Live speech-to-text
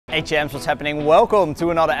Hey champs, what's happening? Welcome to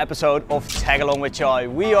another episode of Tag Along with Chai.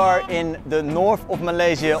 We are in the north of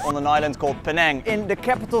Malaysia on an island called Penang, in the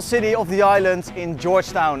capital city of the island in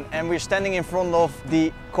Georgetown, and we're standing in front of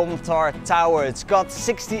the KOMTAR tower. It's got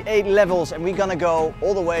 68 levels and we're gonna go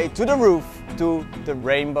all the way to the roof to the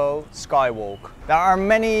Rainbow Skywalk. There are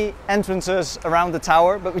many entrances around the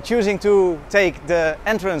tower, but we're choosing to take the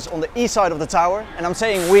entrance on the east side of the tower, and I'm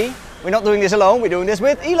saying we're not doing this alone, we're doing this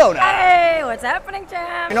with Ilona. Hey, what's happening,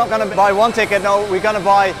 champ? We're not gonna buy one ticket, no, we're gonna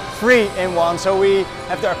buy 3 in one. So we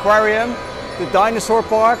have the aquarium, the dinosaur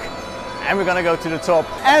park, and we're gonna go to the top.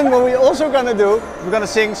 And what we're also gonna do, we're gonna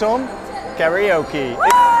sing some karaoke.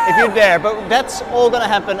 If you're there, but that's all gonna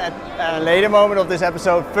happen at a later moment of this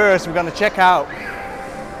episode. First, we're gonna check out.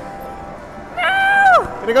 No!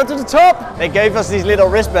 Gonna go to the top. They gave us these little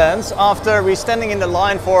wristbands after we're standing in the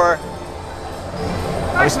line for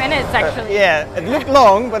 5 minutes actually. Yeah, it looked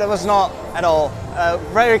long, but it was not at all.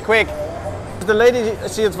 Very quick. The lady,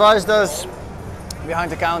 she advised us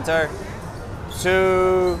behind the counter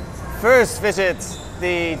to first visit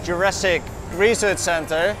the Jurassic Research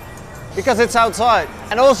Center because it's outside,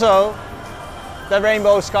 and also the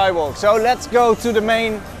Rainbow Skywalk. So let's go to the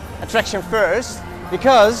main attraction first,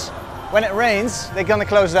 because when it rains, they're gonna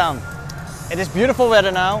close down. It is beautiful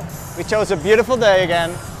weather now. We chose a beautiful day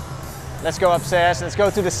again. Let's go upstairs, let's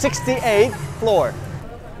go to the 68th floor.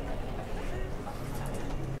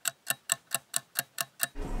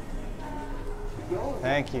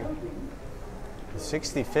 Thank you.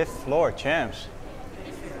 65th floor, champs.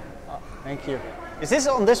 Oh, thank you. Is this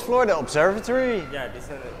on this floor the observatory? Yeah, this is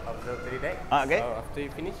the observatory deck. Okay. So after you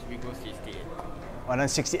finish, we go 68. Oh, then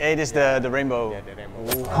 68 is the rainbow. Yeah, the rainbow.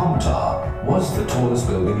 KOMTAR was the tallest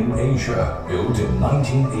building in Asia, built in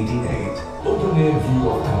 1988. Open air view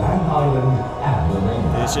of Thailand Island and the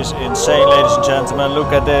rainbow. This is insane, ladies and gentlemen.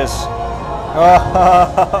 Look at this.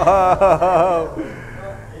 Oh,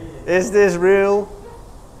 is this real?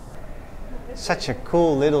 Such a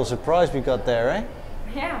cool little surprise we got there, eh?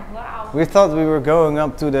 Yeah, wow. We thought we were going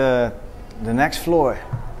up to the next floor,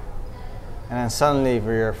 and then suddenly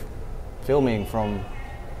we're filming from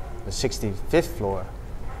the 65th floor.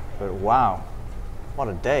 But wow, what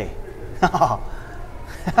a day.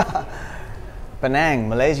 Penang,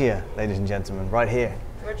 Malaysia, ladies and gentlemen, right here.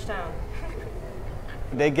 Georgetown.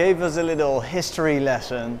 They gave us a little history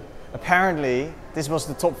lesson. Apparently, this was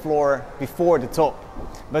the top floor before the top.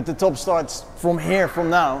 But the top starts from here, from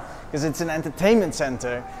now, because it's an entertainment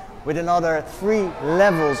center with another 3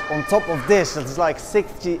 levels on top of this. It's like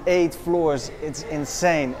 68 floors. It's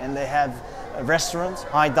insane. And they have a restaurant,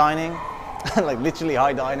 high dining, like literally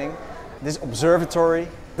high dining. This observatory.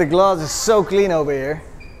 The glass is so clean over here.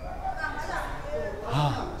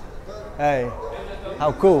 Hey,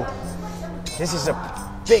 how cool. This is a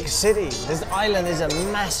big city. This island is a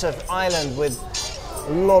massive island with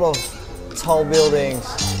a lot of tall buildings.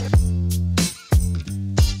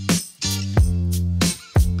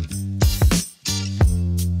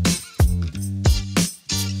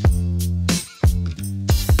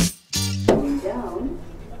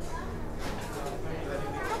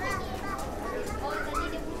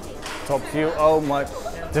 Top view, oh my,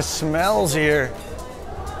 the smells here.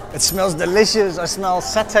 It smells delicious. I smell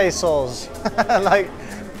satay sauce. Like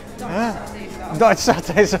Dutch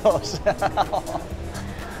satay sauce.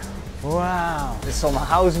 Wow. There's some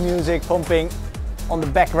house music pumping on the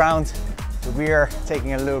background. We are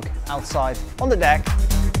taking a look outside on the deck.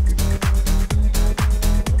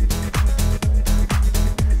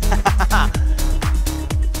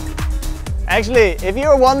 Actually, if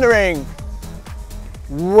you're wondering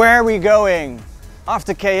where we're going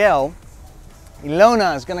after KL,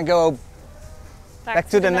 Ilona is gonna go back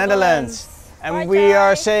to the Netherlands. And we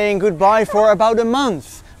are saying goodbye for about a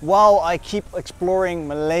month while I keep exploring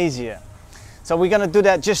Malaysia. So we're gonna do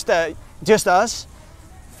that just us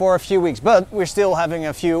for a few weeks, but we're still having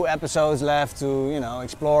a few episodes left to, you know,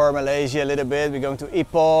 explore Malaysia a little bit. We're going to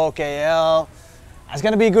Ipoh, KL. It's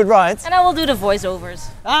gonna be a good ride. And I will do the voiceovers.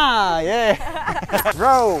 Ah, yeah.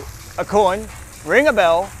 Throw a coin, ring a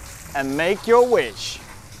bell, and make your wish.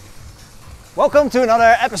 Welcome to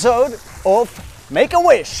another episode of Make a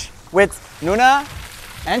Wish with Nuna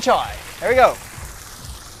and Chai. There we go.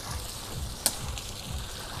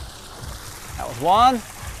 That was 1.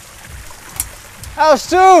 That was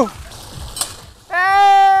 2.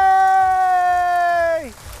 Hey!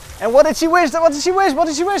 And what did she wish? What did she wish? What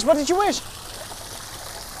did she wish? What did she wish?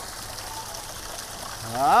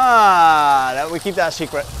 Ah, that we keep that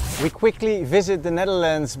secret. We quickly visit the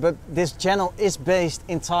Netherlands, but this channel is based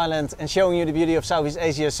in Thailand and showing you the beauty of Southeast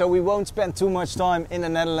Asia, so we won't spend too much time in the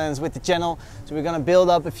Netherlands with the channel. So we're gonna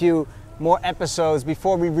build up a few more episodes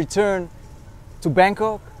before we return to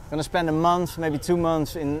Bangkok. Gonna spend a month, maybe 2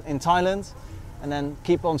 months in Thailand, and then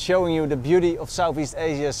keep on showing you the beauty of Southeast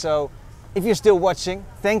Asia. So if you're still watching,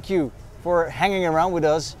 thank you for hanging around with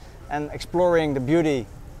us and exploring the beauty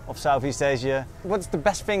of Southeast Asia. What's the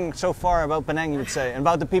best thing so far about Penang, you would say, and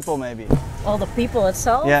about the people maybe? All the people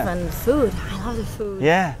itself Yeah. and the food. I love the food.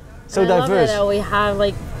 Yeah, so And I love diverse. that we have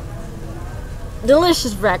like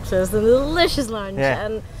delicious breakfast and delicious lunch Yeah.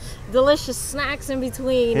 and delicious snacks in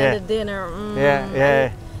between Yeah. and the dinner. Yeah, yeah.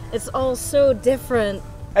 And it's all so different.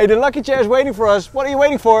 Hey, the lucky chair is waiting for us. What are you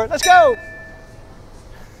waiting for? Let's go!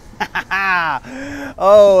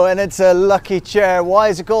 Oh, and it's a lucky chair. Why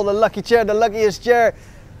is it called a lucky chair? The luckiest chair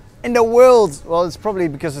in the world. Well, it's probably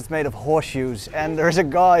because it's made of horseshoes. And there's a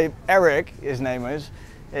guy, Eric, his name is.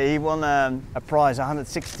 He won a prize,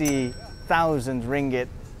 160,000 ringgit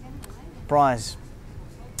prize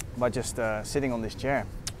by just sitting on this chair.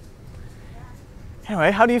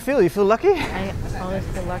 Anyway, how do you feel? You feel lucky? I always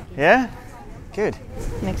feel lucky. Yeah? Good.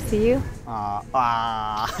 Next to you.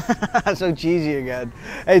 So cheesy again.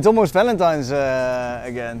 Hey, it's almost Valentine's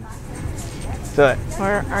again. So,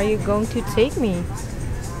 Where are you going to take me?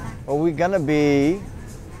 well, we're gonna be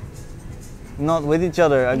not with each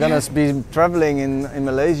other. I'm gonna be traveling in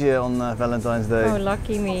Malaysia on Valentine's Day. Oh,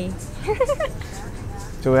 lucky me.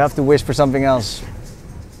 So we have to wish for something else.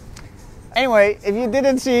 Anyway, if you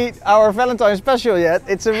didn't see our Valentine's special yet,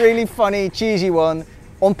 it's a really funny, cheesy one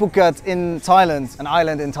on Phuket in Thailand, an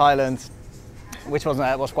island in Thailand, which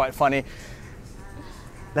was quite funny.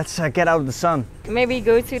 Let's get out of the sun. Maybe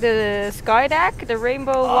go to the sky deck, the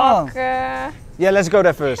rainbow walk. Yeah, let's go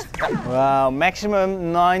there first. Wow,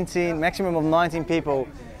 maximum of 19 people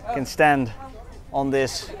can stand on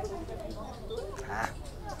this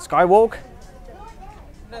skywalk.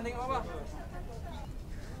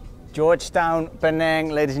 Georgetown,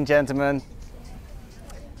 Penang, ladies and gentlemen.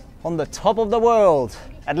 On the top of the world,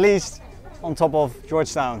 at least on top of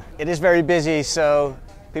Georgetown. It is very busy, so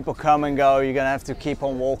people come and go. You're gonna have to keep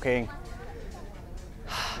on walking.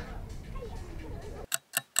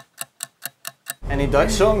 Any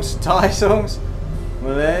Dutch songs, Thai songs,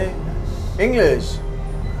 Malay, English?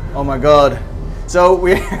 Oh my God. So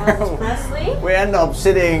we end up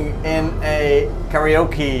sitting in a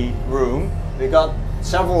karaoke room. We got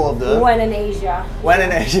several of them. When in Asia. When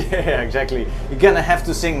in Asia, yeah, exactly. You're gonna have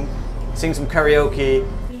to sing some karaoke.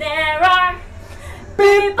 There are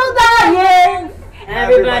people dying.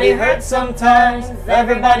 Everybody hurts sometimes.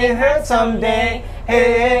 Everybody hurts someday.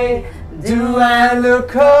 Hey, do I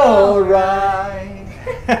look alright?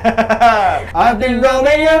 I've been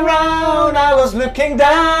roaming around, I was looking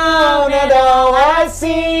down, and all I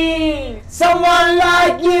see, someone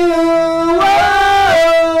like you.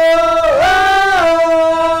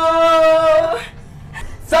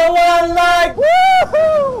 Someone like,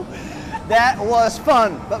 woohoo! That was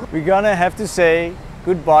fun. But we're gonna have to say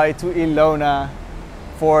goodbye to Ilona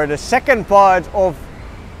for the second part of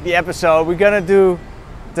the episode. We're gonna do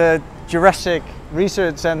the Jurassic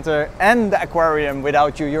Research Center and the aquarium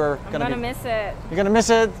without you. I'm gonna miss it. You're gonna miss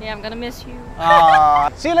it? Yeah, I'm gonna miss you.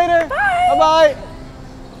 See you later. Bye.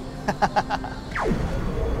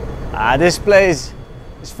 Bye-bye. This place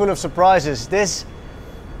is full of surprises. This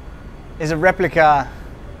is a replica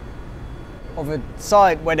of a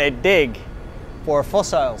site where they dig for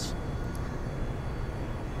fossils.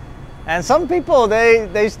 And some people,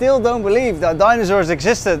 they still don't believe that dinosaurs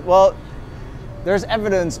existed. Well, there's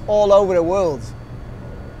evidence all over the world.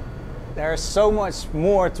 There's so much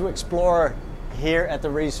more to explore here at the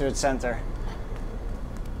Research Center.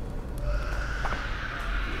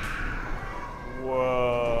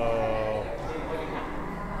 Whoa.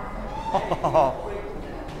 I'm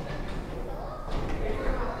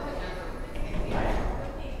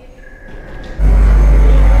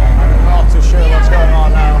not too sure what's going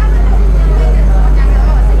on now.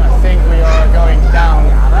 I think we are going down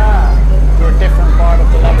to a different part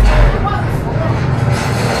of the laboratory.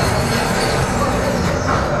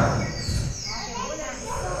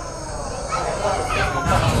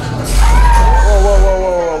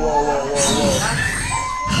 Whoa.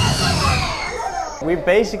 We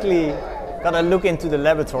basically got a look into the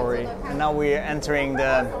laboratory, and now we're entering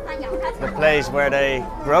the place where they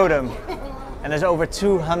grow them. And there's over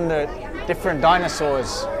 200 different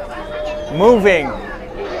dinosaurs moving.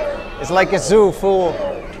 It's like a zoo full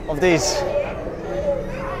of these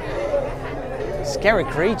scary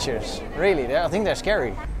creatures. Really, I think they're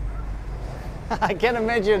scary. I can't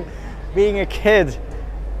imagine being a kid,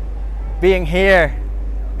 being here,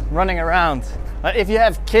 running around. If you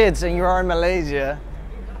have kids and you are in Malaysia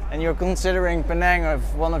and you're considering Penang as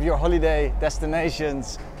one of your holiday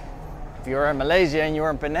destinations, If you're in Malaysia and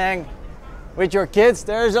you're in Penang with your kids,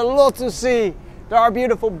 there's a lot to see. There are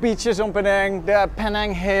beautiful beaches on Penang, the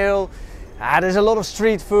Penang Hill. There's a lot of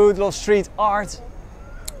street food, a lot of street art,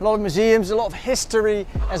 a lot of museums, a lot of history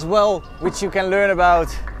as well, which you can learn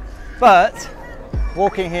about. But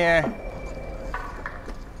walking here,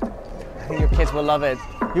 I think your kids will love it.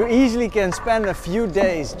 You easily can spend a few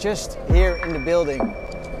days just here in the building.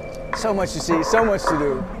 So much to see, so much to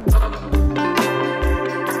do.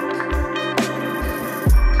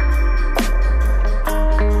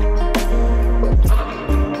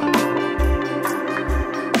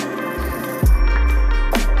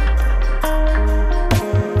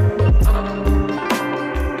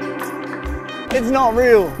 It's not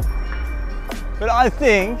real, but I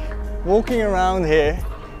think walking around here,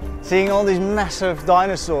 seeing all these massive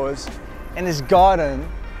dinosaurs in this garden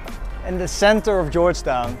in the center of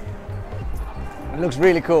Georgetown, it looks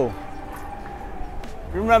really cool.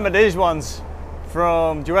 Remember these ones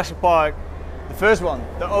from Jurassic Park, the first one,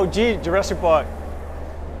 the OG Jurassic Park.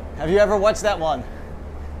 Have you ever watched that one?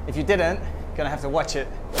 If you didn't, you're gonna have to watch it.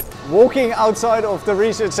 Walking outside of the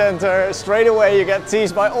research center, straight away you get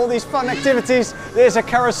teased by all these fun activities. There's a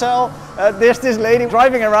carousel, there's this lady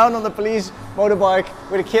driving around on the police motorbike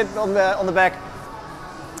with a kid on the back.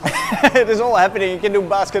 It is all happening. You can do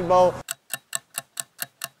basketball.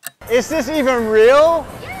 Is this even real?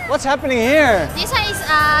 Yeah. What's happening here? This one is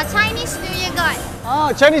Chinese New Year God.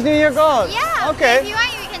 Oh, Chinese New Year God. Yeah. Okay. If you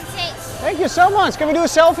want, you can take. Thank you so much. Can we do a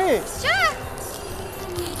selfie? Sure.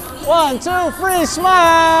 1, 2, 3,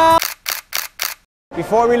 smile!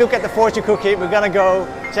 Before we look at the fortune cookie, we're gonna go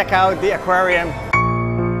check out the aquarium.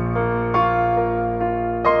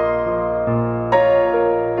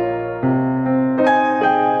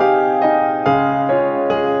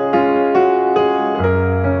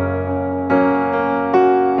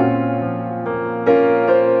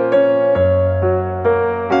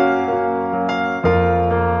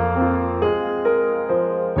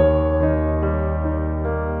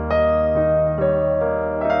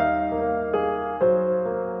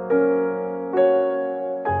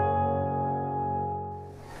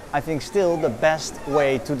 I think still the best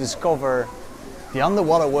way to discover the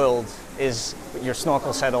underwater world is with your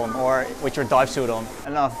snorkel set on or with your dive suit on.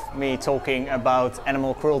 Enough me talking about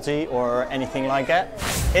animal cruelty or anything like that.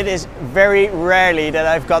 It is very rarely that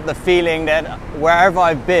I've got the feeling that wherever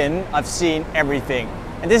I've been, I've seen everything.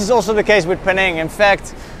 And this is also the case with Penang. In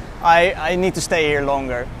fact, I need to stay here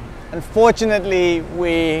longer. Unfortunately,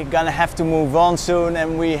 we're gonna have to move on soon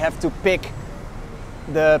and we have to pick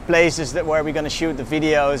the places where we're going to shoot the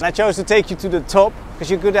videos. And I chose to take you to the top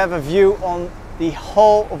because you could have a view on the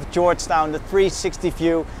whole of Georgetown. The 360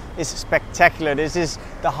 view is spectacular. This is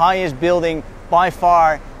the highest building by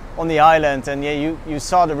far on the island, and yeah, you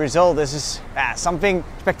saw the result. This is something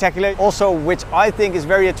spectacular. Also, which I think is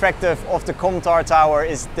very attractive of the KOMTAR tower,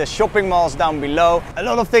 is the shopping malls down below. A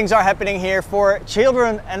lot of things are happening here for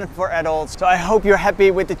children and for adults. So I hope you're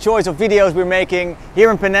happy with the choice of videos we're making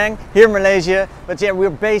here in Penang, here in Malaysia. But yeah, we're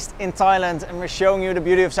based in Thailand and we're showing you the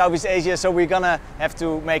beauty of Southeast Asia. So we're gonna have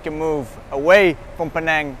to make a move away from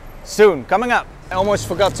Penang soon. Coming up. I almost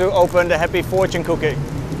forgot to open the happy fortune cookie.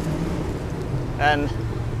 And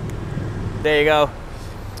there you go.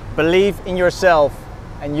 Believe in yourself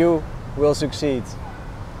and you will succeed.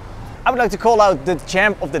 I would like to call out the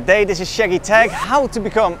champ of the day. This is Shaggy Tag. How to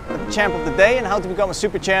become a champ of the day and how to become a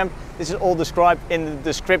super champ. This is all described in the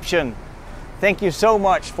description. Thank you so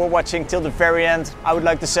much for watching till the very end. I would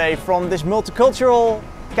like to say from this multicultural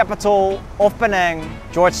capital of Penang,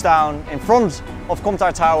 Georgetown, in front of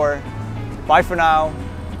KOMTAR Tower, bye for now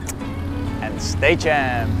and stay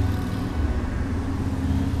champ.